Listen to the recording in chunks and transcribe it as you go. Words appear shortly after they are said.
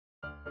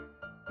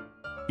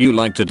You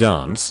like to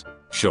dance?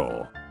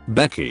 Sure.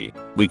 Becky,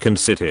 we can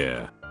sit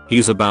here.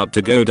 He's about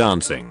to go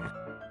dancing.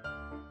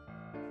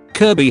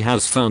 Kirby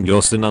has found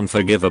your sin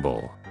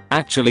unforgivable.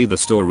 Actually the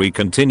story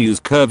continues.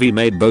 Kirby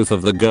made both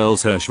of the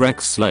girls her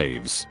Shrek's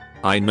slaves.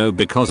 I know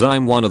because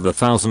I'm one of the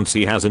thousands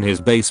he has in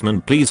his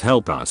basement. Please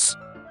help us.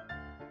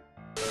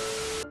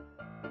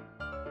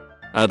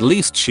 At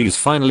least she's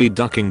finally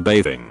ducking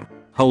bathing.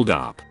 Hold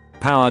up.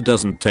 Power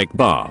doesn't take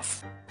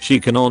bath. She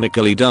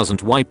canonically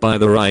doesn't wipe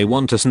either. I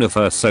want to sniff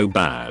her so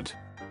bad.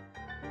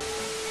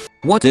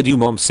 What did you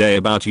mom say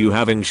about you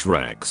having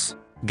Shreks?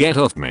 Get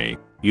off me.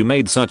 You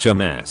made such a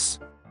mess.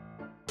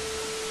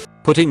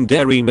 Putting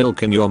dairy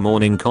milk in your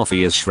morning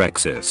coffee is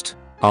Shreksist.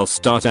 I'll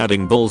start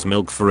adding bull's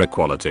milk for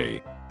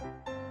equality.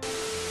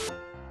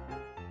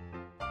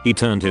 He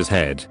turned his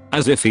head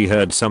as if he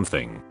heard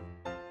something.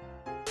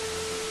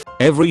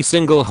 Every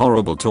single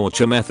horrible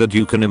torture method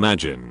you can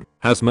imagine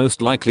has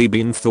most likely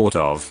been thought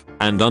of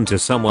and done to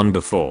someone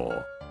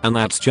before. And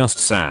that's just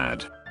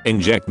sad.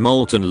 Inject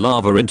molten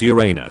lava into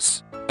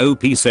Uranus.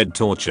 OP said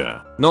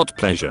torture, not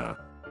pleasure.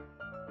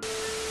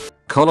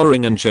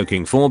 Collaring and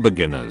choking for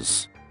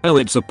beginners. Oh,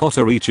 it's a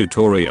pottery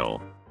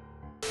tutorial.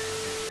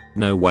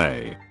 No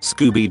way.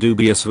 Scooby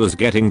Doobius was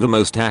getting the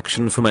most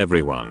action from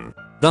everyone.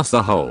 Thus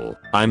the whole,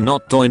 I'm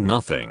not doing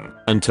nothing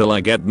until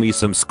I get me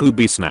some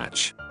Scooby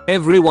Snatch.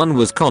 Everyone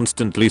was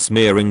constantly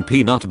smearing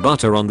peanut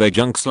butter on their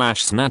junk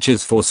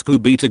snatches for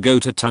Scooby to go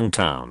to Tongue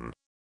Town.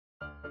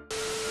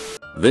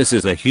 This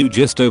is the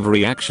hugest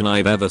overreaction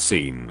I've ever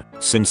seen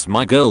since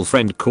my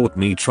girlfriend caught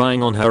me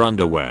trying on her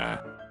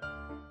underwear.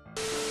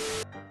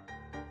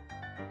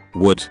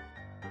 Wood.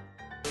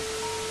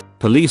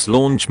 Police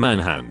launch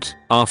manhunt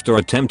after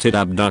attempted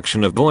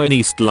abduction of boy in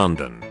East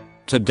London.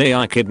 Today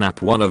I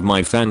kidnap one of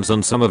my fans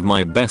and some of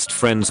my best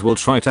friends will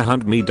try to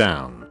hunt me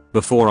down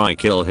before I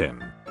kill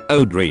him.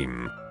 Oh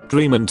dream.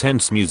 Dream.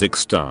 Intense music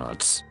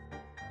starts.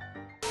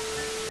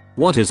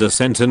 What is a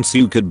sentence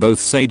you could both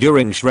say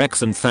during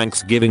Shrek's and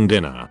Thanksgiving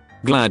dinner?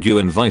 Glad you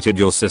invited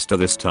your sister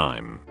this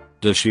time.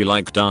 Does she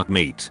like dark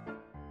meat?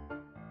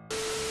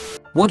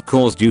 What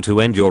caused you to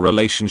end your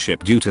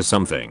relationship due to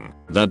something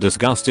that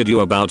disgusted you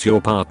about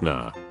your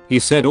partner? He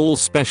said all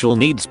special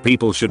needs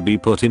people should be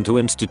put into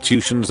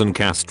institutions and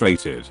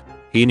castrated.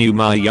 He knew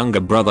my younger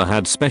brother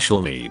had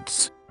special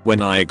needs.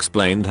 When I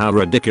explained how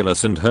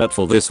ridiculous and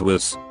hurtful this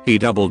was, he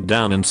doubled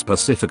down and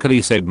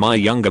specifically said my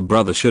younger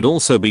brother should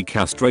also be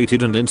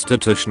castrated and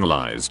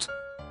institutionalized.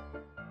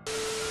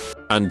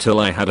 Until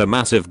I had a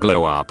massive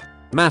glow up.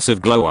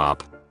 Massive glow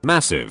up.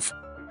 Massive.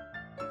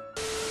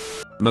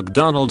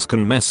 McDonald's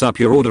can mess up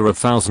your order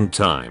 1,000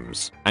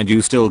 times and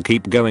you still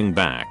keep going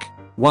back.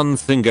 One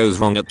thing goes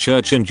wrong at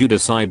church and you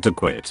decide to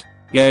quit.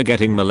 Yeah,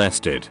 getting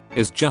molested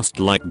is just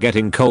like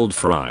getting cold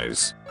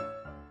fries.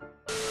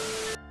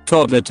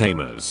 Toddler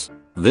tamers.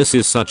 This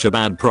is such a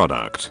bad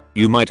product.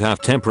 You might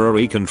have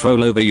temporary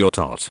control over your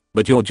tot,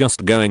 but you're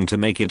just going to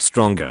make it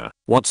stronger.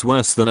 What's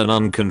worse than an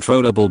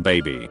uncontrollable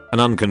baby? An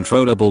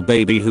uncontrollable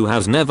baby who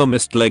has never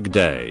missed leg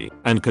day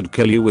and could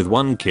kill you with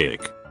one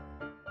kick.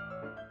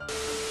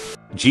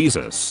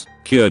 Jesus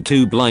cured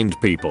 2 blind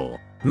people.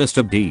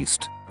 Mr.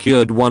 Beast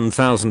cured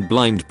 1,000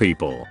 blind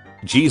people.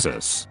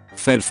 Jesus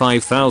fed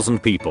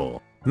 5,000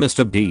 people.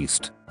 Mr.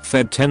 Beast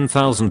fed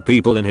 10,000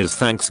 people in his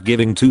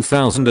Thanksgiving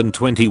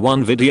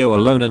 2021 video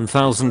alone and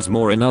thousands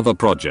more in other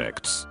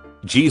projects.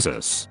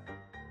 Jesus.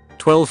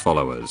 12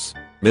 followers.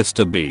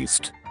 Mr.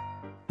 Beast.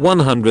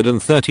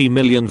 130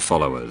 million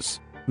followers.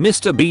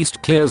 Mr.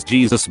 Beast clears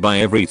Jesus by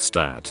every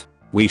stat.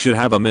 We should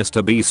have a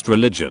Mr. Beast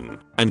religion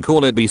and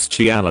call it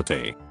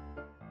bestiality.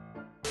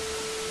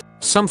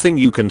 Something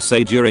you can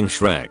say during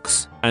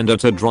Shrek's and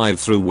at a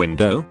drive-through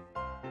window?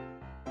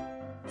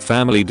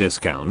 Family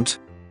discount?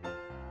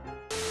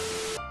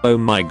 Oh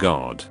my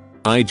god.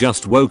 I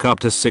just woke up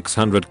to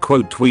 600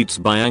 quote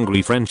tweets by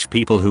angry French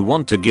people who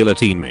want to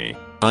guillotine me.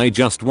 I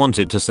just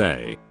wanted to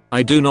say,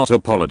 I do not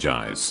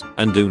apologize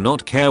and do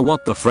not care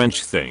what the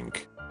French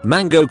think.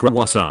 Mango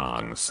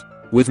croissants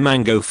with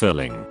mango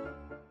filling.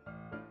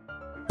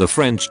 The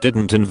French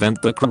didn't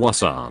invent the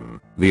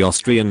croissant, the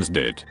Austrians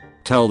did.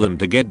 Tell them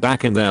to get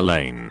back in their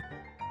lane.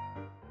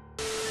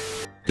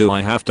 Do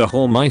I have to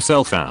haul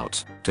myself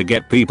out to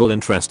get people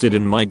interested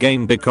in my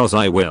game? Because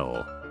I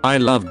will. I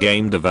love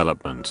game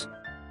development.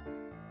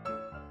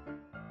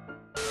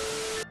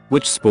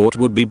 Which sport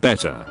would be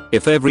better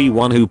if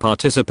everyone who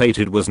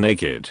participated was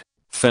naked?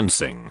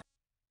 Fencing.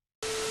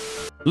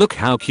 Look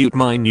how cute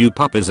my new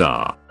puppies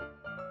are.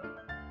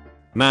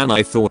 Man,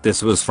 I thought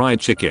this was fried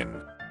chicken.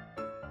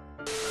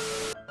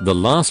 The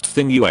last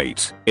thing you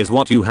ate is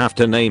what you have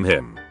to name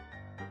him.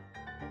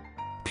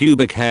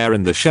 Pubic hair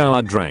in the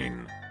shower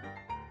drain.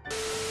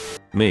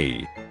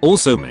 Me.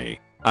 Also me.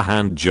 A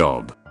hand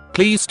job.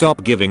 Please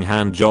stop giving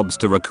hand jobs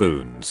to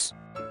raccoons.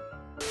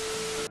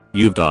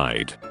 You've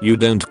died. You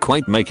don't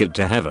quite make it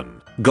to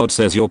heaven. God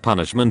says your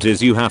punishment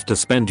is you have to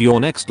spend your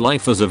next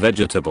life as a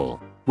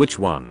vegetable. Which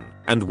one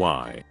and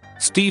why?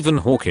 Stephen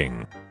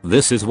Hawking.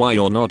 This is why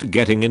you're not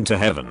getting into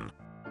heaven.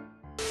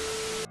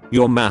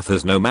 Your math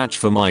is no match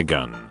for my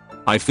gun.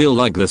 I feel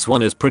like this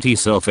one is pretty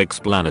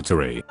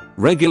self-explanatory.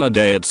 Regular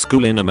day at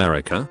school in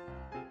America?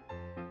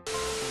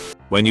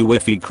 When your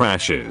Wi-Fi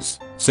crashes,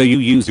 so you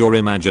use your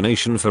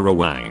imagination for a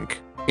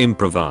wank.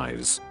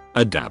 Improvise.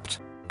 Adapt.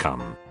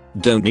 Come.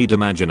 Don't need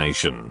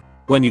imagination.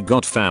 When you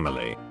got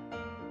family.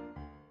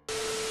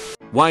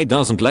 Why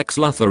doesn't Lex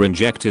Luthor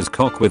inject his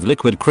cock with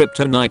liquid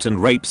kryptonite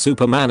and rape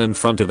Superman in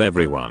front of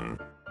everyone?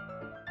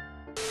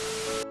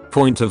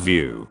 Point of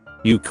view.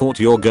 You caught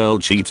your girl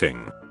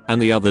cheating,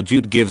 and the other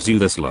dude gives you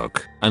this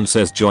look and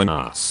says join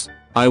us.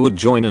 I would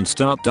join and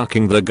start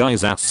ducking the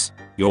guy's ass.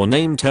 Your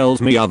name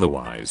tells me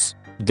otherwise.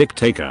 Dick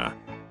taker.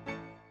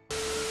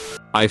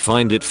 I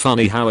find it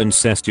funny how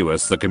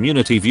incestuous the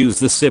community views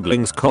the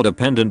siblings'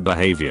 codependent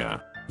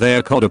behavior. They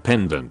are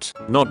codependent,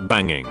 not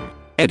banging.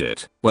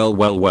 Edit.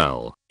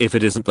 Well, if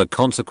it isn't the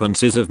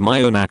consequences of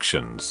my own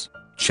actions.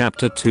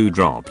 Chapter 2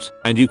 dropped,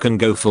 and you can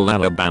go full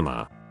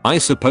Alabama. I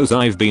suppose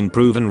I've been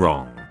proven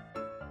wrong.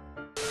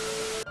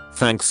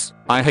 Thanks,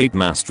 I hate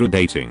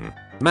masturbating.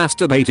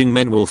 Masturbating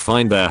men will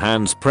find their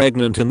hands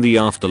pregnant in the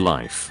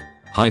afterlife.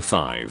 High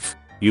five.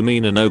 You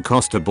mean a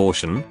no-cost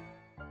abortion?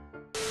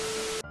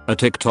 A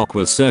TikTok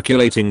was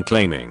circulating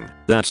claiming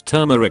that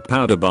turmeric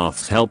powder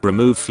baths help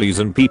remove fleas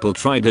and people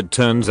tried it.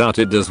 Turns out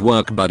it does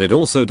work, but it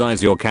also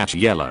dyes your cat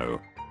yellow.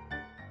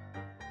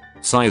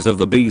 Size of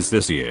the bees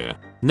this year.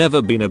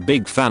 Never been a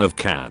big fan of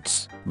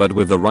cats, but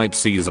with the right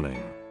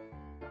seasoning.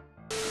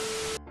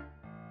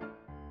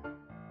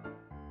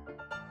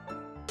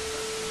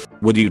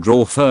 Would you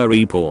draw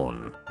furry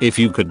porn if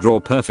you could draw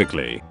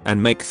perfectly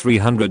and make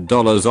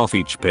 $300 off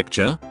each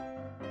picture?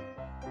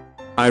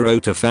 I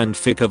wrote a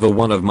fanfic of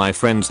one of my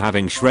friends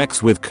having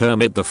Shreks with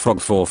Kermit the Frog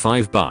for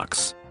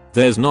 $5.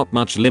 There's not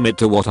much limit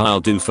to what I'll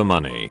do for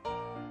money.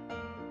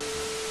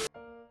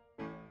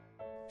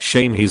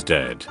 Shame he's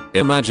dead.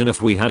 Imagine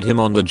if we had him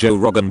on the Joe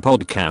Rogan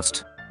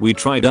podcast. We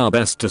tried our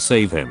best to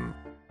save him.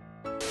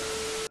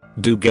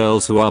 Do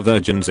girls who are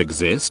virgins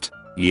exist?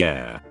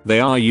 Yeah, they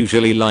are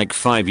usually like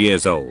 5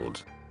 years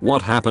old.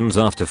 What happens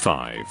after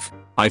 5?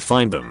 I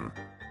find them.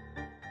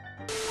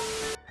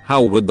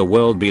 How would the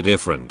world be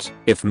different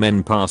if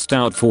men passed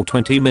out for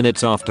 20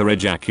 minutes after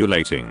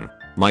ejaculating?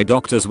 My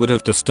doctors would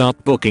have to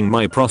start booking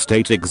my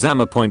prostate exam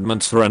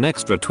appointments for an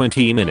extra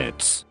 20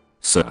 minutes.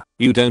 Sir,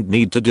 you don't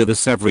need to do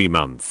this every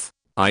month.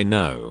 I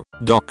know,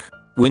 doc.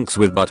 Winks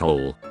with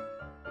butthole.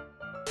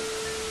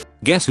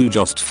 Guess who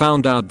just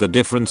found out the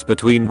difference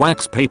between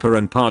wax paper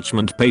and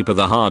parchment paper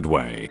the hard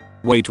way?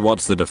 Wait,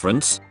 what's the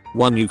difference?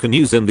 One you can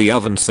use in the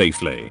oven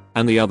safely,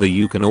 and the other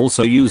you can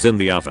also use in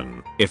the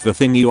oven if the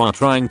thing you are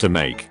trying to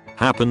make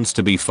happens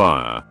to be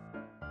fire.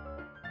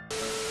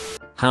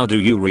 How do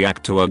you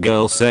react to a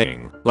girl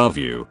saying, love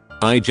you?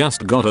 I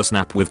just got a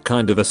snap with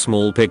kind of a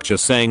small picture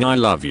saying I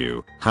love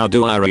you. How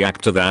do I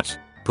react to that?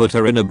 Put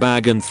her in a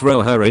bag and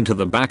throw her into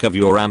the back of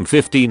your Ram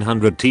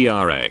 1500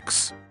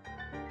 TRX.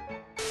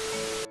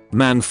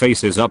 Man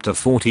faces up to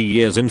 40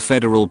 years in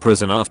federal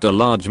prison after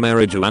large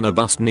marijuana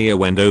bust near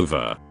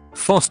Wendover.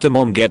 Foster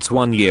mom gets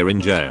 1 year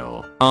in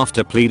jail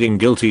after pleading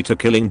guilty to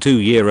killing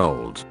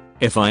 2-year-old.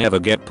 If I ever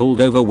get pulled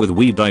over with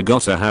weed, I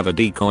gotta have a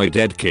decoy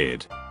dead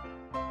kid.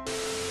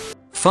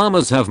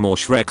 Farmers have more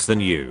Shreks than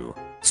you.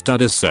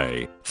 Studies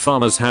say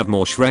farmers have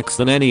more Shreks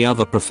than any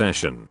other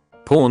profession.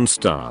 Porn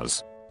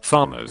stars.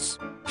 Farmers.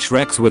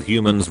 Shreks with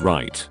humans,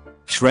 right?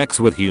 Shreks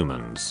with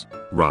humans.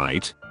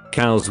 Right.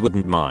 Cows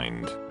wouldn't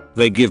mind.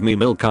 They give me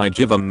milk, I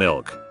give 'em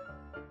milk.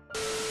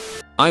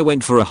 I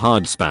went for a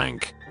hard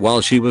spank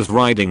while she was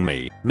riding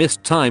me,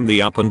 mistimed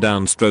the up and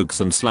down strokes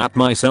and slapped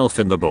myself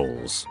in the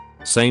balls.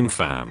 Same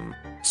fam.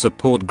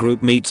 Support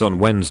group meets on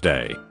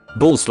Wednesday.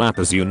 Ball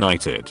slappers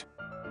united.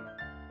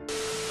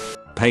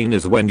 Pain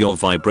is when your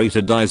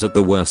vibrator dies at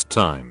the worst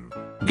time.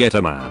 Get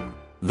a man.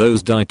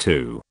 Those die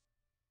too.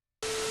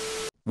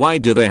 Why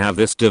do they have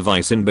this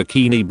device in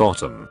Bikini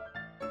Bottom?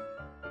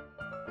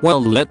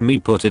 Well, let me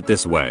put it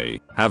this way.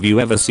 Have you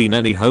ever seen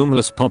any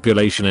homeless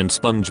population in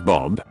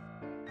SpongeBob?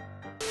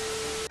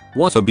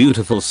 What a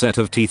beautiful set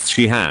of teeth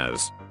she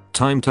has.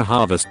 Time to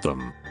harvest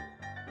them.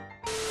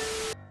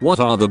 What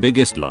are the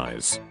biggest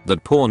lies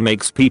that porn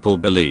makes people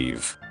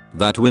believe?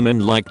 That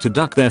women like to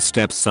duck their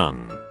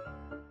stepson.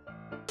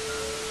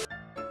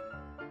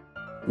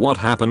 What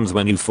happens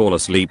when you fall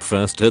asleep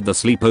first at the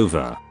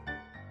sleepover?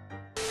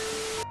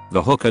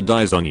 The hooker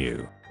dies on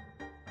you.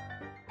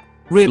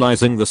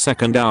 Realizing the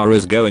second hour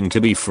is going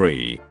to be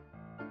free.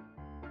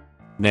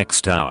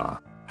 Next hour.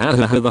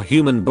 The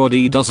human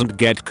body doesn't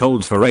get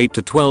cold for 8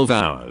 to 12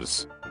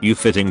 hours. You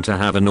fitting to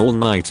have an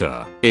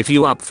all-nighter if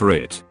you up for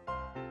it.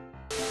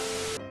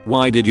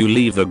 Why did you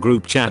leave the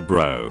group chat,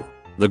 bro?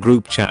 The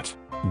group chat.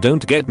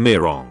 Don't get me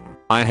wrong.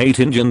 I hate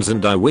Indians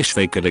and I wish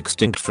they could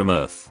extinct from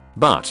Earth.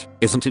 But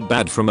isn't it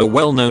bad from a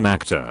well-known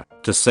actor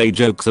to say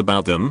jokes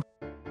about them?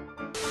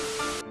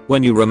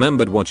 When you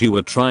remembered what you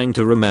were trying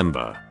to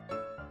remember.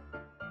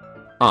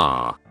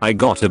 I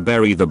gotta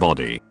bury the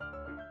body.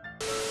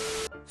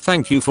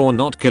 Thank you for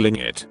not killing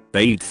it.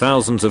 They eat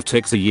thousands of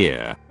ticks a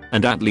year,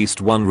 and at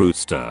least one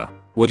rooster.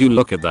 Would you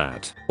look at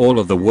that? All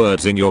of the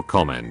words in your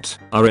comment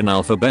are in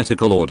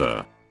alphabetical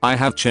order. I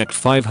have checked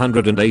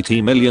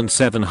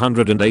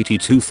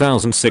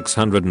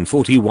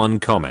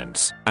 580,782,641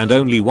 comments, and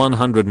only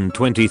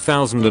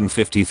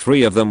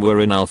 120,053 of them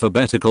were in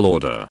alphabetical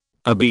order.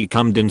 A bee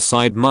cummed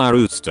inside my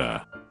rooster.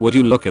 Would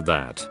you look at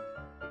that?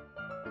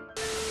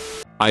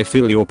 I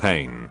feel your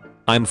pain.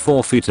 I'm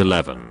 4 feet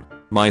 11.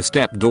 My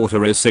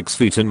stepdaughter is 6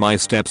 feet and my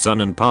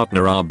stepson and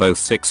partner are both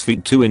 6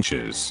 feet 2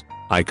 inches.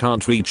 I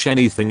can't reach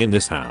anything in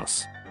this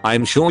house.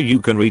 I'm sure you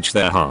can reach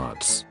their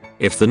hearts,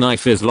 if the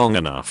knife is long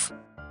enough.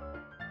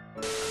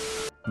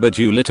 But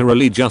you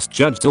literally just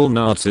judged all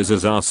Nazis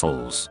as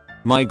assholes.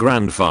 My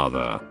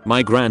grandfather,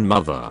 my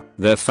grandmother,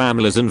 their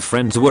families and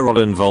friends were all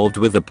involved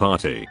with the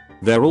party.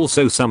 They're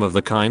also some of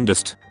the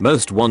kindest,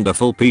 most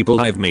wonderful people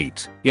I've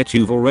met, yet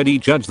you've already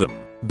judged them,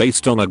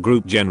 based on a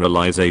group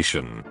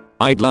generalization.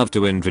 I'd love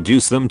to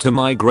introduce them to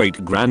my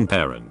great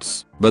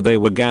grandparents, but they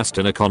were gassed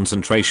in a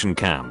concentration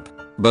camp.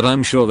 But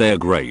I'm sure they're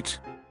great.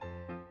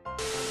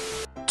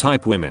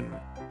 Type women.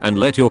 And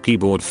let your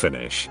keyboard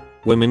finish.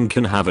 Women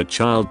can have a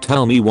child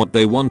tell me what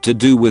they want to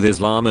do with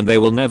Islam and they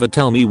will never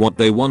tell me what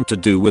they want to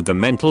do with the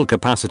mental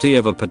capacity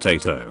of a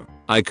potato.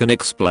 I can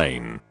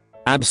explain.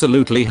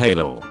 Absolutely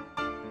Halal.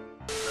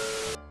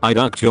 I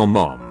ducked your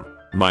mom.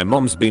 My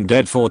mom's been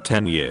dead for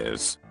 10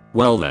 years.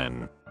 Well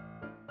then.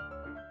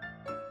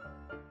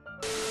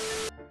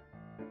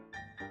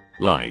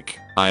 Like,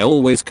 I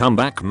always come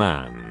back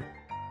man.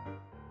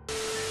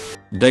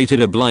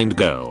 Dated a blind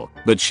girl,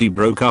 but she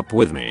broke up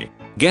with me.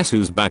 Guess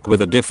who's back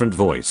with a different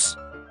voice?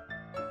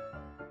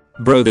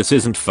 Bro, this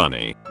isn't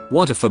funny.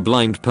 What if a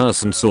blind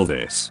person saw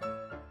this?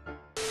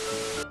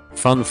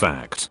 Fun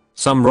fact,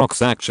 some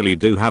rocks actually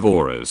do have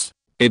auras.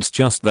 It's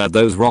just that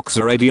those rocks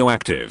are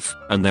radioactive,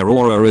 and their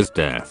aura is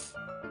death.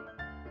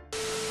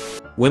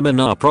 Women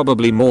are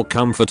probably more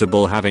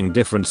comfortable having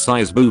different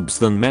size boobs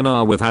than men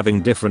are with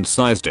having different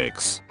size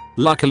dicks.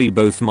 Luckily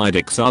both my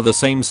dicks are the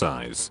same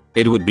size.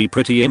 It would be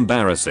pretty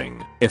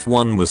embarrassing if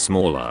one was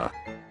smaller.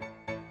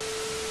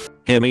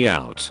 Hear me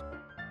out.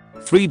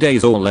 3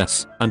 days or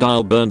less, and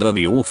I'll burn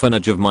the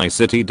orphanage of my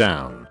city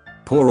down.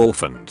 Poor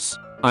orphans.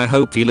 I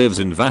hope he lives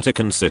in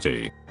Vatican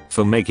City.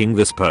 For making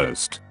this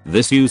post,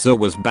 this user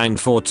was banged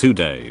for 2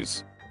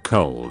 days.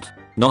 Cold.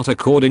 Not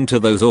according to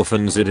those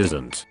orphans it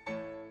isn't.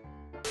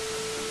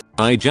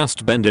 I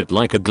just bend it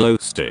like a glow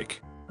stick.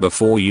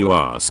 Before you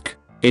ask,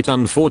 it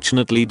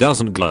unfortunately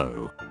doesn't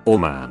glow. Oh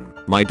man,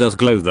 my does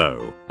glow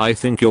though. I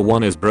think your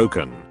one is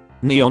broken.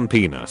 Neon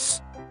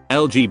penis.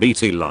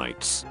 LGBT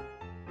lights.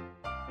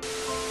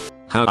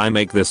 How I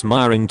make this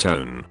my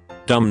ringtone?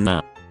 Dumb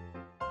now.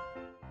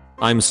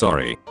 I'm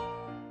sorry.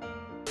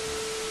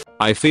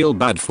 I feel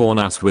bad for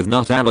Nas with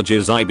nut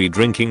allergies. I be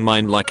drinking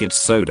mine like it's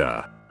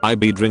soda. I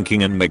be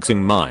drinking and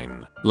mixing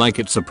mine like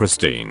it's a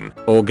pristine,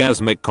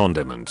 orgasmic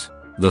condiment.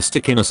 The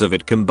stickiness of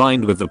it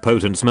combined with the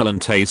potent smell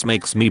and taste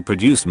makes me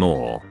produce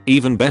more.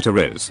 Even better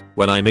is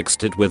when I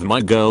mixed it with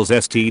my girl's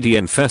STD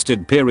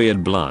infested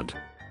period blood.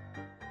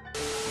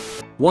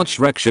 What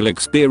sexual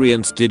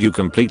experience did you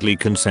completely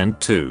consent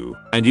to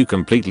and you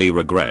completely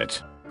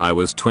regret? I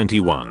was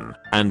 21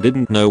 and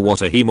didn't know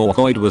what a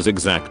hemorrhoid was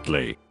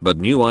exactly, but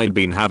knew I'd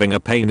been having a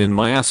pain in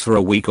my ass for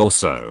a week or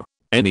so.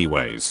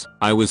 Anyways,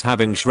 I was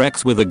having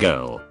Shreks with a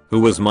girl who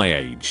was my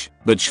age,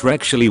 but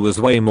Shrek was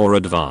way more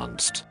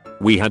advanced.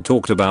 We had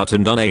talked about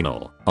and done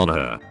anal on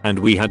her, and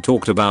we had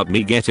talked about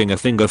me getting a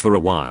finger for a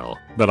while,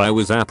 but I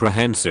was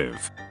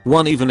apprehensive.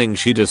 One evening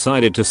she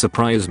decided to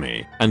surprise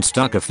me and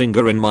stuck a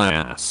finger in my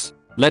ass.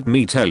 Let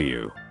me tell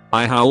you,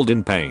 I howled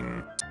in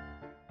pain.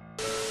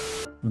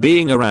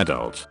 Being an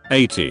adult,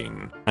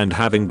 18, and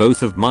having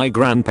both of my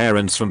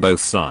grandparents from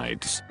both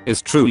sides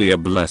is truly a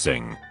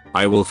blessing.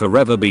 I will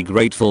forever be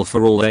grateful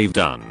for all they've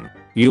done.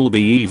 You'll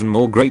be even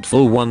more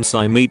grateful once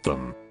I meet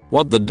them.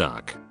 What the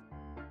duck?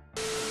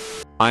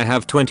 I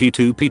have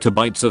 22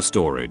 petabytes of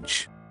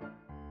storage.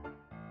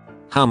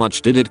 How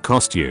much did it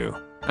cost you?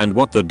 And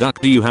what the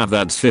duck do you have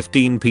that's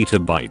 15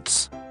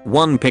 petabytes?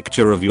 One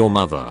picture of your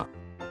mother.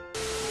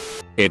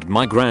 It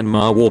my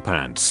grandma wore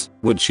pants.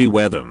 Would she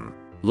wear them?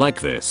 Like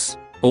this?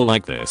 Or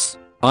like this?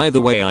 Either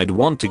way I'd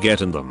want to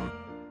get in them.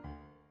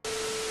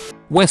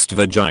 West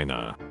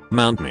Vagina.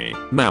 Mount me,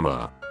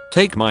 mama.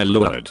 Take my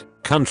lord.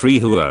 Country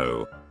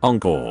huo.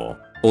 Encore.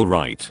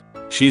 Alright.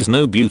 She's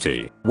no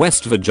beauty,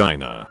 West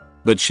Vagina.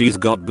 But she's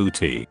got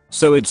booty,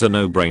 so it's a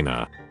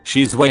no-brainer.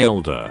 She's way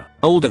older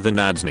than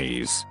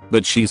Adsneys,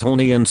 but she's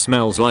horny and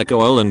smells like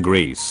oil and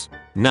grease.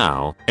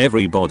 Now,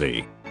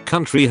 everybody.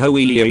 Country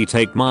hoe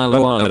take my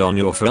load on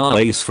your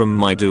face from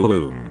my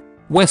doom.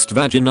 West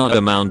Vagina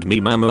mound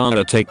me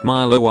mama take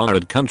my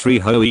load country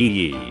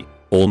hoe.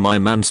 All my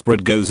man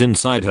spread goes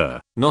inside her,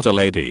 not a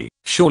lady.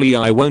 Surely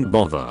I won't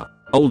bother.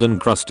 Old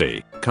and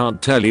crusty,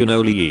 can't tell you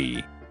no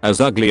lee.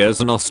 As ugly as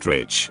an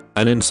ostrich,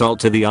 an insult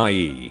to the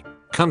IE.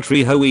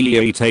 Country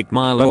hoe take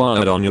my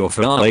load on your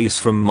face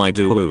from my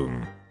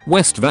doom.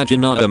 West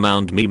Vagina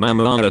mound me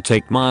mama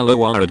take my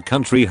load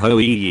country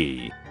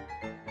hoe.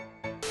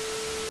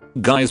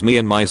 Guys, me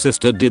and my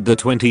sister did the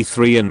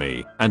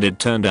 23andMe and it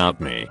turned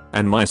out me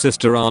and my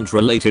sister aren't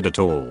related at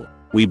all.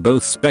 We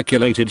both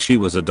speculated she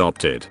was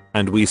adopted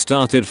and we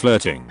started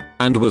flirting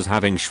and was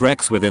having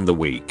Shreks within the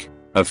week.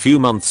 A few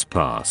months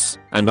pass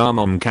and our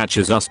mom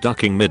catches us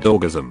ducking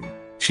mid-orgasm.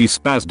 She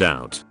spazzed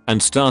out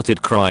and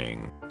started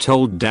crying,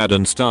 told dad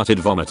and started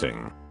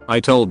vomiting.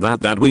 I told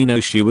that we know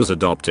she was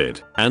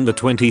adopted and the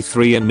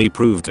 23andMe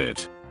proved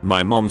it.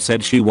 My mom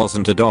said she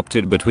wasn't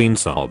adopted between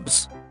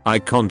sobs. I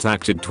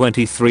contacted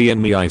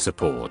 23andMe I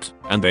support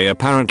and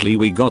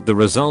we got the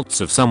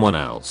results of someone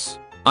else.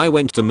 I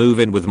went to move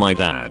in with my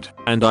dad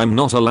and I'm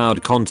not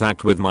allowed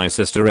contact with my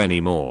sister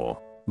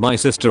anymore. My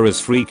sister is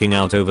freaking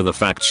out over the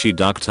fact she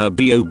ducked her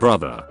BO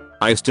brother.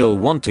 I still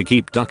want to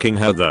keep ducking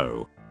her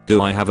though.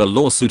 Do I have a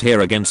lawsuit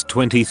here against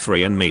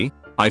 23andMe?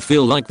 I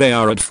feel like they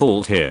are at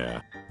fault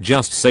here.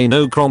 Just say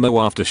no chromo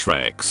after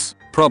Shreks.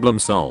 Problem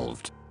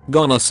solved.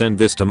 Gonna send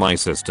this to my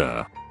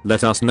sister.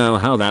 Let us know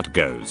how that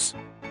goes.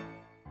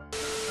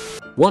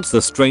 What's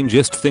the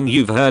strangest thing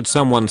you've heard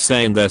someone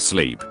say in their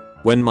sleep?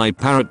 When my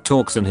parrot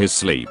talks in his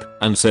sleep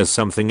and says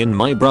something in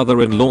my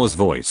brother-in-law's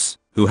voice,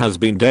 who has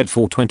been dead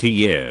for 20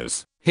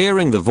 years,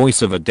 hearing the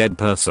voice of a dead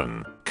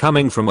person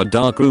coming from a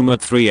dark room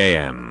at 3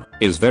 AM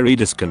is very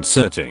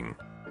disconcerting.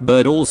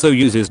 Bird also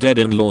uses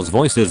dead-in-law's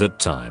voices at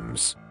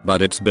times,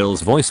 but it's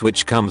Bill's voice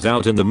which comes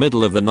out in the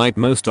middle of the night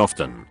most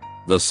often.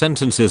 The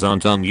sentences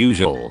aren't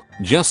unusual,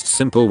 just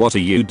simple "what are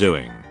you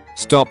doing?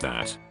 Stop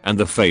that," and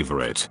the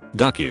favorite,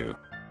 "duck you."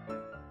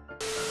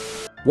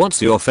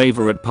 What's your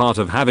favorite part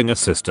of having a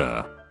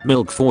sister?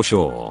 Milk for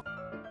sure.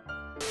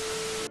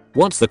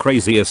 What's the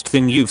craziest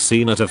thing you've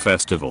seen at a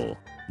festival?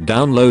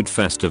 Download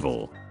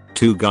festival.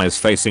 Two guys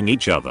facing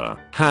each other,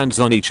 hands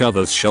on each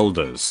other's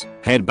shoulders,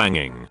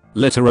 headbanging,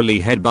 literally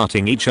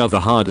headbutting each other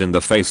hard in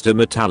the face to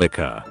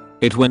Metallica.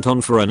 It went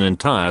on for an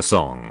entire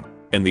song.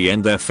 In the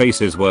end their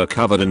faces were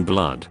covered in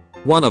blood.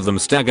 One of them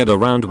staggered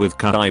around with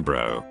cut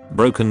eyebrow,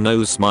 broken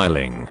nose,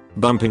 smiling,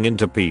 bumping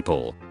into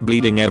people,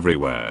 bleeding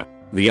everywhere.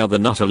 The other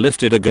nutter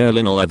lifted a girl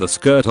in a leather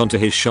skirt onto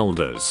his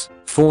shoulders,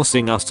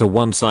 forcing us to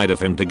one side of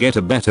him to get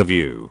a better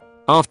view.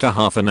 After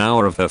half an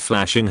hour of her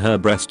flashing her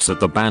breasts at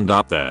the band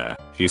up there,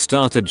 she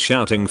started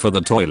shouting for the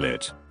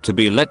toilet, to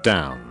be let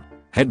down.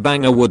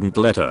 Headbanger wouldn't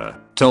let her,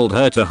 told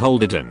her to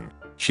hold it in.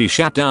 She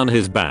shat down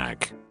his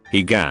back.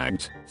 He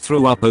gagged,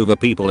 threw up over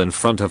people in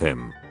front of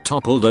him,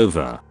 toppled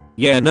over.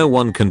 Yeah, no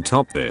one can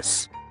top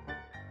this.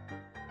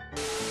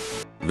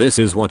 This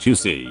is what you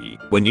see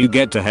when you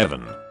get to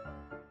heaven.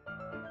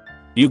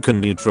 You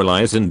can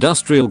neutralize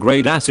industrial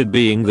grade acid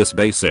being this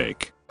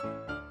basic.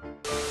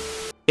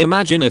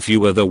 Imagine if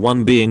you were the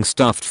one being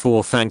stuffed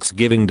for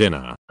Thanksgiving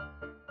dinner.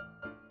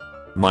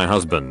 My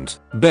husband,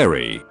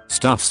 Barry,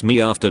 stuffs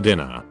me after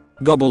dinner.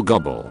 Gobble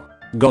gobble.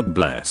 God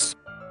bless.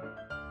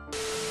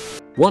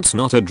 What's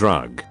not a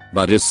drug,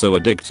 but is so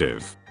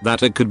addictive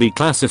that it could be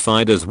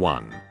classified as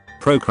one?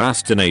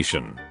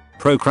 Procrastination.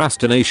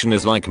 Procrastination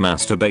is like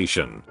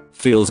masturbation.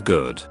 Feels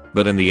good,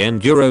 but in the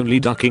end you're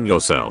only ducking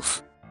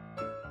yourself.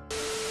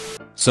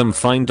 Some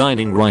fine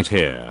dining right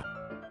here.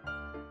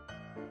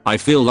 I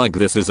feel like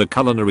this is a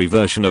culinary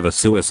version of a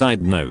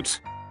suicide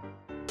note.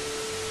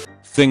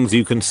 Things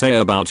you can say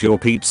about your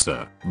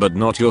pizza, but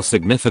not your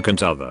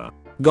significant other.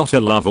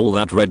 Gotta love all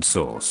that red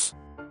sauce.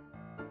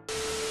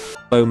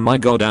 Oh my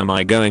god, am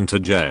I going to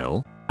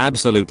jail?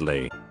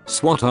 Absolutely.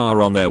 SWAT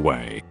are on their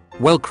way.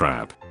 Well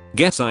crap.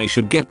 Guess I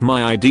should get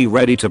my ID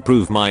ready to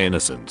prove my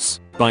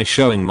innocence by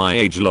showing my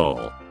age,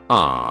 lol.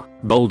 Ah,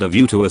 bold of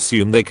you to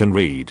assume they can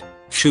read.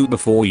 Shoot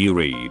before you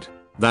read.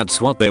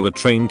 That's what they were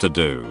trained to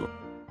do.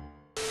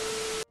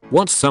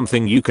 What's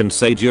something you can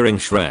say during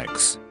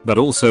Shreks, but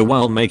also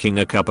while making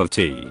a cup of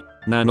tea?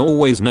 Nan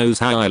always knows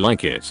how I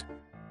like it.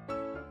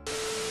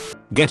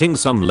 Getting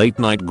some late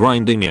night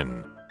grinding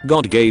in.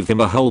 God gave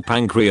him a whole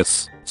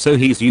pancreas, so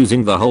he's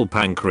using the whole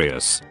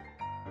pancreas.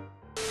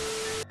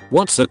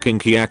 What's a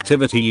kinky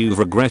activity you've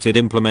regretted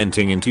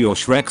implementing into your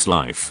Shrek's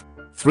life?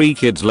 3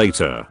 kids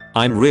later,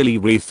 I'm really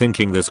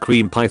rethinking this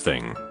cream pie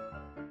thing.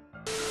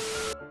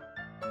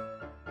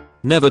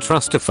 Never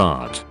trust a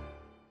fart.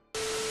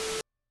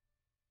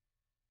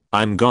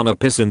 I'm gonna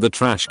piss in the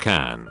trash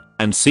can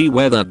and see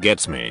where that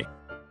gets me.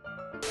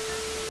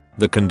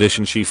 The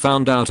condition she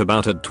found out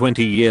about at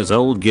 20 years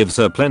old gives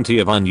her plenty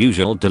of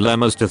unusual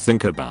dilemmas to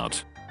think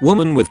about.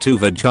 Woman with 2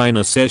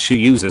 vaginas says she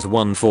uses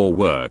one for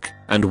work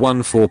and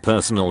one for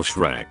personal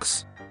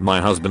Shreks. My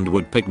husband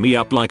would pick me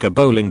up like a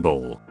bowling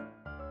ball.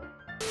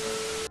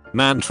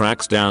 Man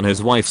tracks down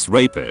his wife's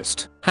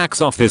rapist,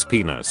 hacks off his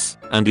penis,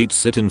 and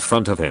eats it in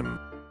front of him.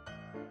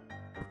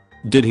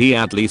 Did he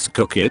at least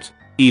cook it?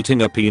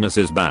 Eating a penis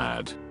is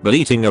bad, but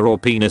eating a raw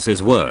penis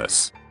is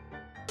worse.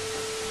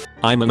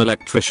 I'm an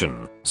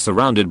electrician,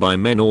 surrounded by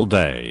men all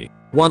day.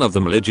 One of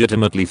them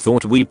legitimately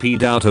thought we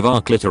peed out of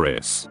our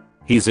clitoris.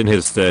 He's in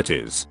his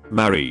 30s,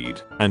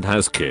 married, and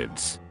has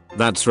kids.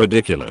 That's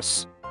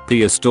ridiculous.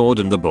 Pee is stored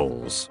in the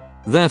balls.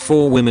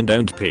 Therefore women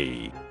don't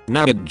pee.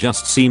 Now it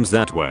just seems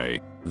that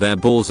way. Their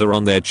balls are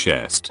on their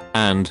chest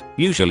and,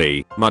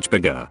 usually, much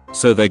bigger,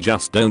 so they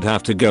just don't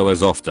have to go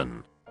as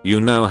often.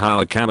 You know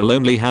how a camel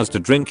only has to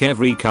drink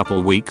every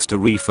couple weeks to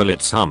refill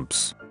its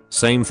humps?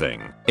 Same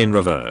thing, in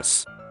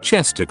reverse.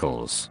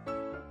 Chesticles.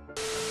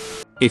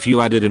 If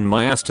you added "in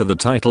my ass" to the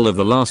title of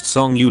the last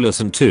song you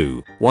listened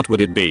to, what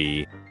would it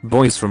be?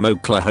 Boys from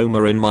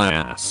Oklahoma in my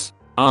ass.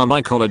 Ah,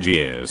 my college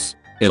years.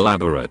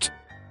 Elaborate.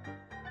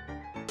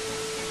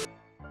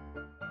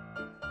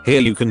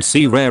 Here you can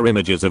see rare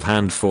images of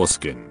hand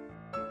foreskin.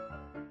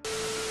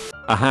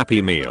 A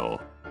happy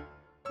meal.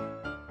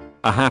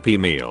 A happy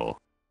meal.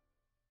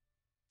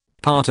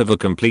 Part of a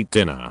complete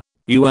dinner.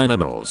 You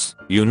animals,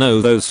 you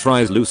know those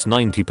fries lose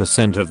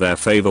 90% of their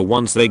flavor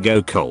once they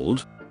go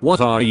cold?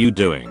 What are you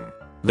doing?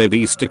 They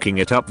be sticking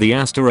it up the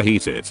ass to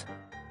reheat it.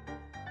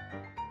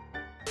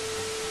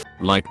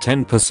 Like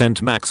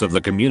 10% max of the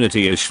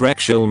community is Shrek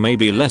shill,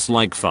 maybe less,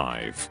 like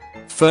 5.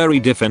 Furry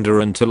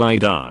defender until I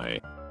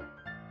die.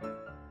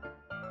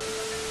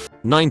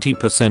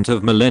 90%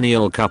 of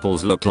millennial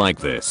couples look like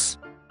this.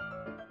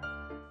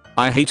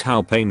 I hate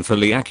how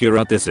painfully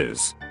accurate this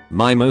is.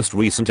 My most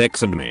recent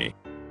ex and me.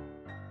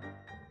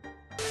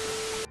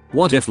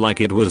 What if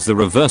like it was the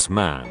reverse,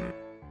 man?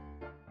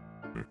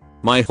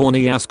 My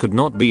horny ass could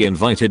not be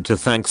invited to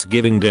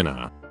Thanksgiving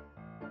dinner.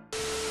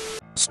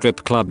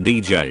 Strip club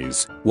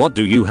DJs, what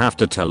do you have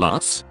to tell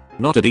us?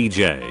 Not a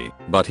DJ,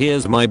 but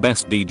here's my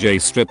best DJ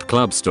strip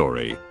club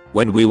story.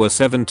 When we were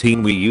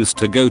 17 we used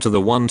to go to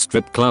the one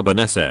strip club in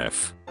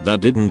SF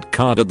that didn't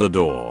card at the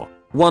door.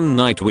 One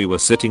night we were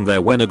sitting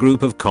there when a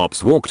group of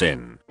cops walked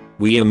in.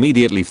 We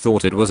immediately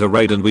thought it was a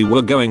raid and we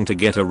were going to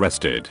get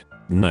arrested.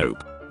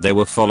 Nope. They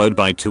were followed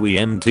by 2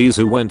 EMTs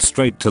who went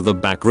straight to the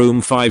back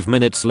room. 5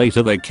 minutes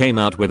later they came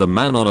out with a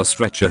man on a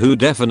stretcher who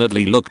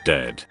definitely looked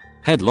dead.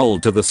 Head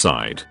lolled to the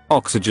side,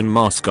 oxygen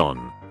mask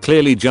on,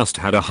 clearly just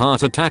had a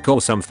heart attack or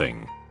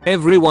something.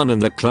 Everyone in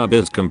the club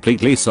is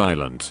completely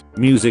silent,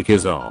 music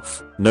is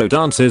off, no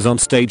dances on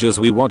stage as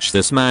we watch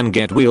this man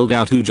get wheeled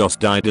out who just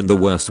died in the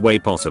worst way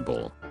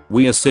possible.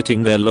 We are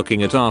sitting there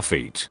looking at our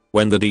feet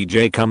when the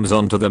DJ comes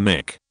onto the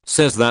mic,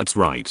 says that's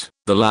right,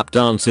 the lap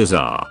dances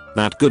are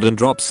that good, and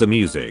drops the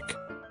music.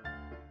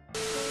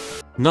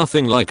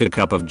 Nothing like a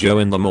cup of Joe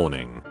in the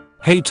morning.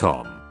 Hey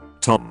Tom.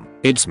 Tom,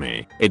 it's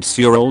me, it's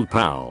your old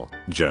pal,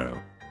 Joe.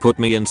 Put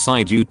me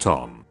inside you,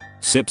 Tom.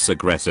 Sips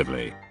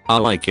aggressively. I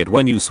like it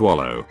when you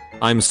swallow.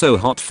 I'm so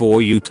hot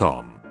for you,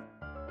 Tom.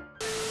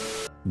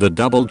 The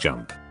double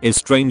jump is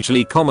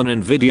strangely common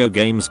in video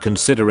games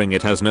considering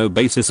it has no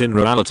basis in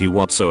reality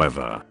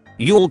whatsoever.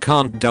 Y'all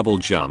can't double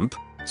jump?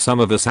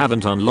 Some of us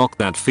haven't unlocked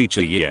that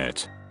feature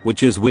yet,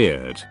 which is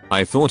weird.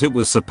 I thought it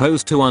was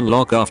supposed to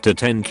unlock after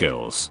 10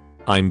 kills.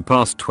 I'm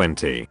past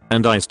 20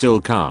 and I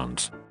still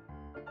can't.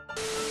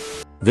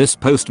 This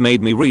post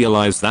made me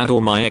realize that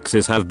all my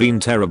exes have been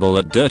terrible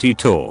at dirty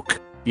talk.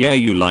 Yeah,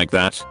 you like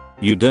that?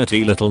 You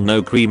dirty little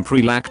no cream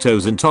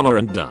pre-lactose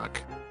intolerant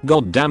duck.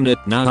 God damn it,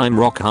 now I'm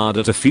rock hard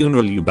at a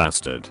funeral, you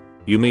bastard.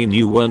 You mean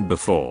you weren't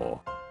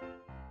before?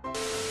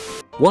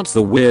 What's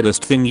the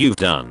weirdest thing you've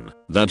done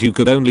that you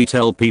could only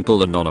tell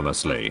people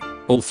anonymously?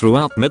 All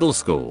throughout middle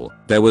school,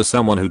 there was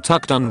someone who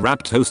tucked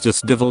unwrapped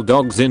Hostess devil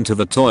dogs into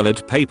the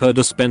toilet paper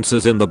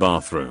dispensers in the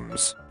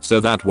bathrooms, so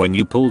that when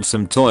you pulled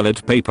some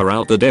toilet paper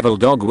out the devil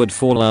dog would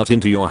fall out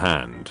into your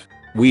hand.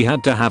 We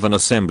had to have an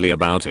assembly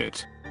about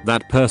it.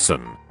 That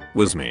person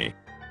was me.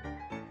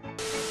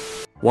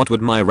 What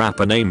would my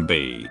rapper name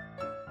be?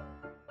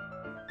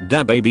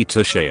 Da Baby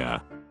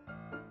Tushaya.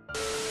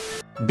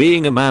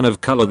 Being a man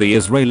of color, the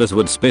Israelis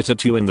would spit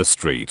at you in the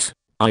street.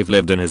 I've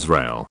lived in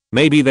Israel.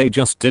 Maybe they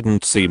just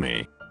didn't see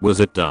me. Was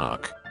it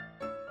dark?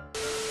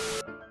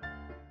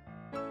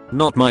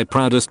 Not my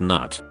proudest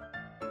nut.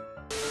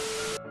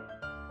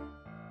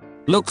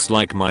 Looks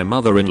like my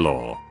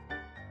mother-in-law.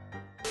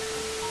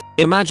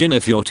 Imagine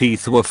if your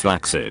teeth were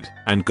flaccid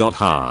and got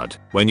hard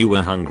when you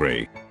were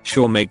hungry.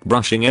 Sure, make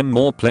brushing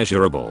more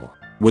pleasurable.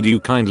 Would you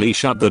kindly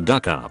shut the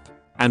duck up?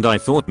 And I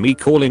thought me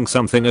calling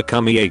something a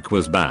cummy ache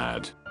was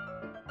bad.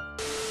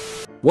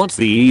 What's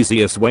the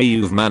easiest way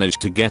you've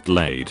managed to get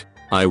laid?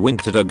 I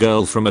winked at a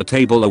girl from a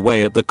table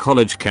away at the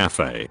college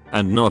cafe,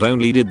 and not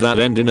only did that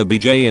end in a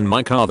BJ in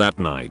my car that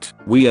night,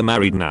 we are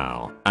married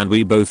now, and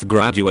we both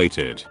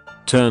graduated.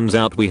 Turns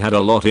out we had a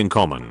lot in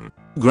common.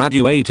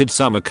 Graduated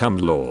summer cum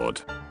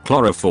lord.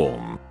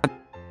 Chloroform.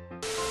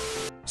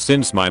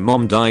 Since my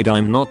mom died,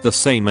 I'm not the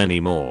same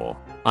anymore.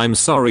 I'm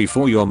sorry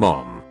for your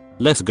mom.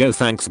 Let's go,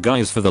 thanks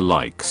guys for the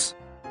likes.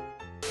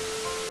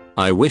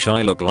 I wish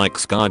I looked like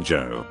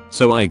ScarJo,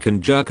 so I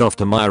can jerk off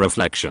to my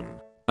reflection.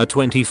 A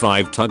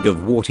 25 tug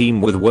of war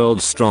team with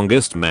world's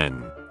strongest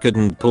men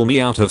couldn't pull me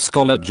out of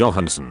Scarlett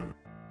Johansson.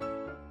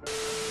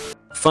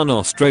 Fun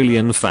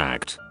Australian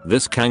fact,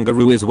 this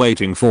kangaroo is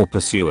waiting for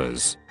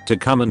pursuers to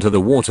come into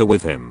the water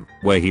with him,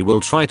 where he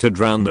will try to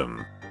drown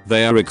them.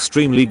 They are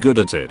extremely good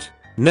at it.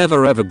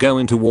 Never ever go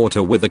into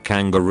water with a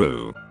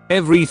kangaroo.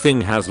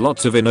 Everything has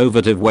lots of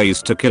innovative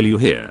ways to kill you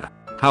here.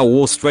 How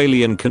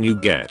Australian can you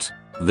get?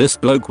 This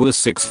bloke was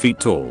 6 feet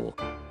tall.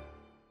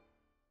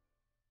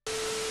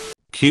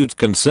 cute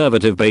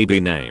conservative baby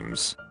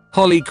names.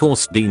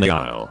 Holocaust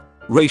denial.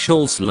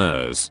 Racial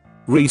slurs.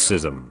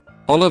 Racism.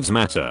 Olives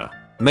matter.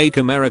 Make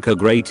America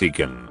great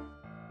again.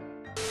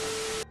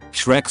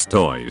 Shrek's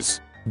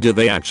toys. Do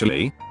they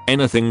actually?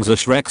 Anything's a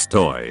Shrek's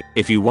toy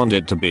if you want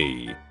it to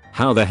be.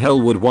 How the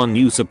hell would one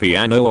use a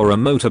piano or a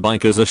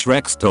motorbike as a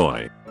Shrek's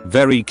toy?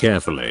 Very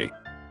carefully.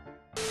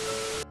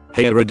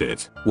 Hey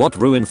Reddit, what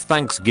ruined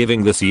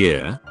Thanksgiving this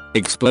year?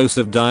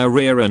 Explosive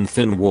diarrhea and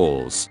thin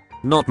walls.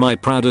 Not my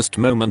proudest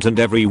moment and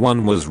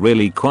everyone was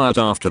really quiet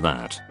after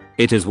that.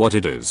 It is what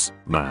it is,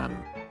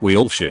 man. We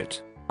all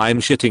shit. I'm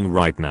shitting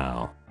right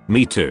now.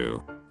 Me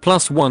too.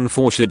 +1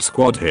 for shit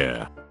squad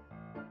here.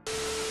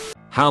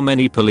 How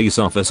many police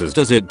officers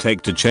does it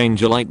take to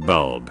change a light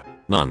bulb?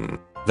 None.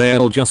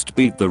 They'll just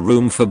beat the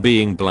room for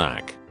being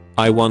black.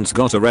 I once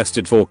got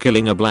arrested for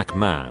killing a black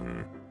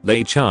man.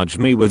 They charged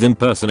me with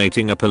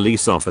impersonating a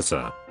police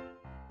officer.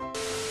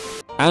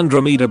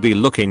 Andromeda be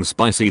looking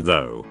spicy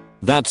though.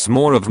 That's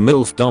more of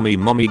MILF Dommy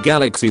Mommy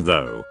Galaxy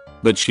though.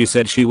 But she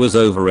said she was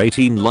over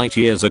 18 light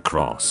years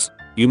across.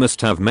 You must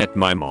have met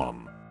my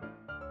mom.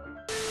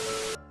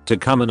 To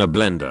come in a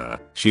blender,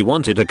 she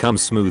wanted a cum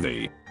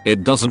smoothie.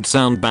 It doesn't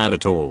sound bad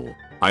at all.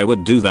 I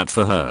would do that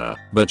for her,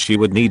 but she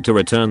would need to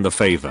return the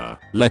favor,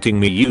 letting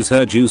me use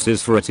her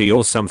juices for a tea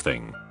or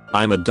something.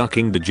 I'm a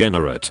ducking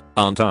degenerate,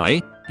 aren't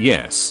I?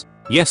 Yes.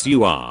 Yes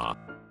you are.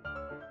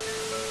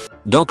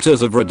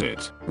 Doctors of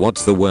Reddit,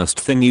 what's the worst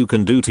thing you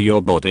can do to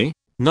your body?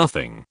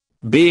 Nothing.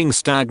 Being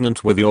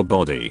stagnant with your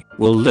body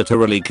will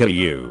literally kill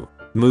you.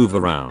 Move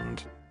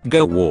around.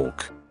 Go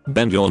walk.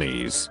 Bend your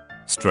knees.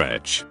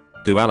 Stretch.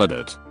 Do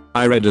Aladdin.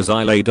 I read as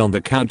I laid on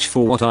the couch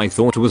for what I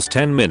thought was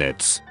 10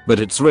 minutes, but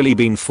it's really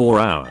been 4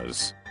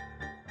 hours.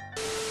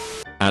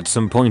 At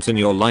some point in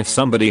your life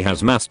somebody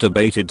has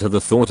masturbated to the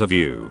thought of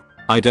you.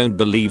 I don't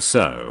believe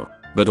so,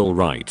 but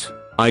alright.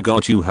 I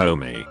got you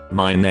homie.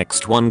 My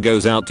next one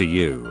goes out to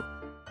you.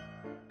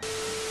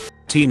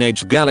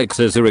 Teenage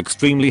galaxies are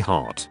extremely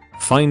hot.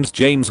 Finds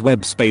James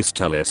Webb Space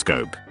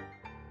Telescope.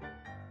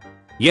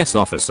 Yes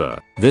officer,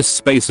 this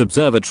space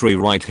observatory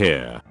right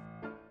here.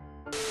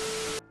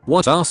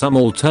 What are some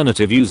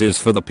alternative uses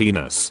for the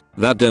penis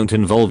that don't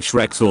involve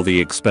Shreks or the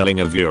expelling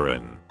of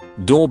urine?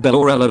 Doorbell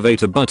or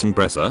elevator button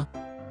presser?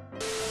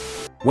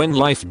 When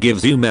life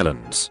gives you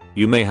melons,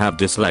 you may have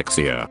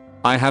dyslexia.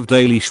 I have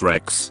daily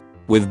Shreks.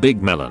 With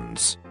big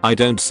melons, I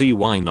don't see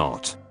why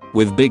not.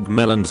 With big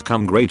melons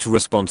come great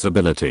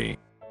responsibility.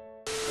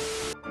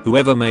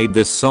 Whoever made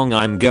this song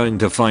I'm going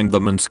to find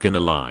them and skin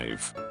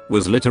alive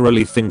was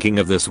literally thinking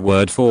of this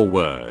word for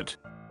word.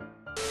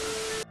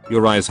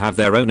 Your eyes have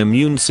their own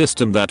immune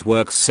system that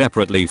works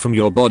separately from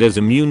your body's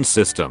immune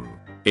system.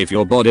 If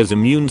your body's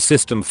immune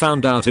system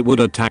found out it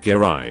would attack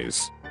your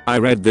eyes. I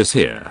read this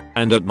here,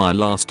 and at my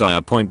last eye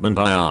appointment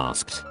I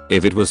asked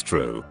if it was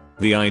true.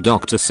 The eye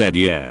doctor said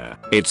yeah,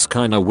 it's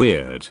kinda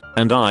weird,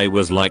 and I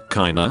was like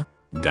kinda?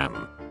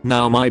 Damn.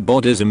 Now my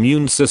body's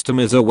immune system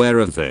is aware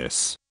of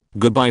this.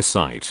 Goodbye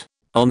sight.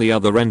 On the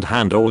other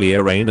hand all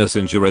ear anus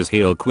injuries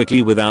heal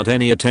quickly without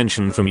any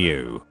attention from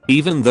you.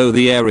 Even though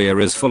the area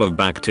is full of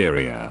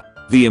bacteria,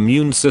 the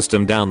immune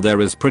system down there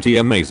is pretty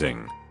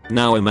amazing.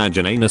 Now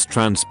imagine anus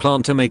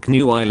transplant to make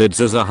new eyelids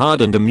as a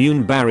hardened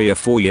immune barrier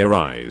for your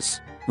eyes.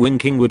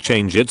 Winking would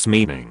change its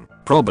meaning.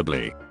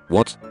 Probably.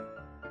 What?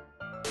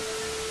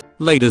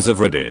 Ladies of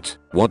Reddit,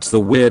 what's the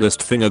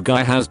weirdest thing a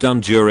guy has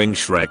done during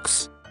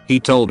Shreks? He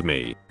told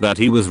me that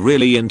he was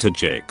really into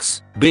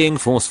chicks being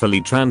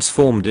forcefully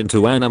transformed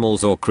into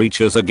animals or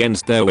creatures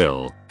against their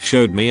will,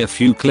 showed me a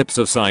few clips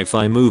of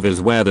sci-fi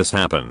movies where this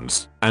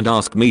happens, and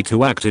asked me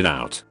to act it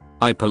out.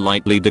 I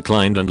politely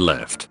declined and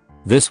left.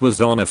 This was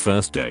on a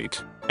first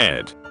date.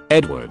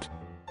 Edward.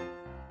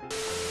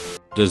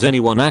 Does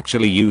anyone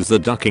actually use the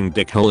ducking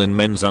dick hole in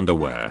men's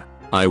underwear?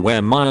 I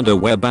wear my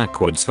underwear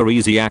backwards for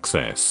easy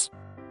access.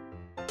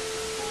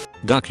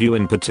 Duck you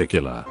in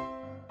particular.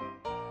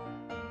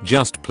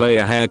 Just play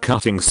a hair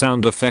cutting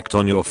sound effect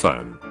on your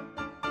phone.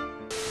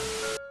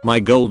 My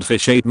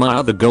goldfish ate my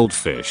other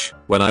goldfish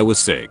when I was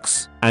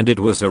 6, and it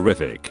was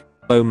horrific.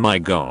 Oh my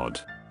god.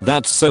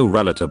 That's so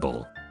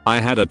relatable. I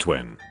had a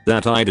twin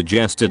that I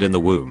digested in the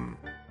womb.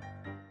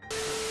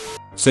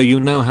 So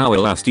you know how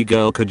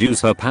Elastigirl could use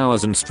her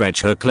powers and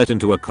stretch her clit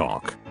into a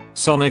cock.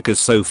 Sonic is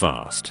so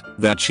fast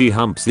that she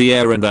humps the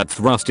air and that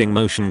thrusting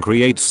motion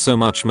creates so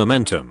much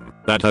momentum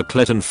that her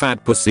clit and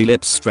fat pussy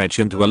lips stretch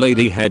into a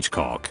lady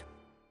hedgecock.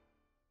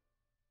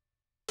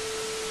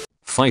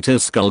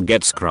 Fighter's skull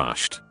gets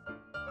crushed.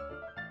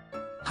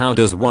 How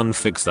does one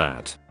fix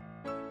that?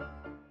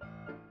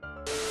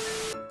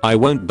 I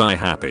won't die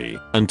happy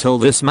until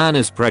this man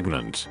is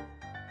pregnant.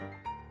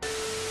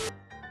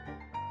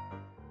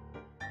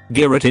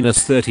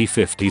 Giratinus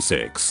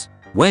 3056.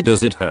 Where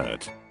does it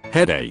hurt?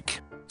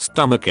 Headache.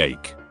 Stomach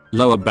ache.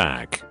 Lower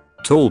back.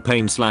 Tall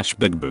pain /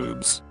 big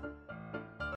boobs.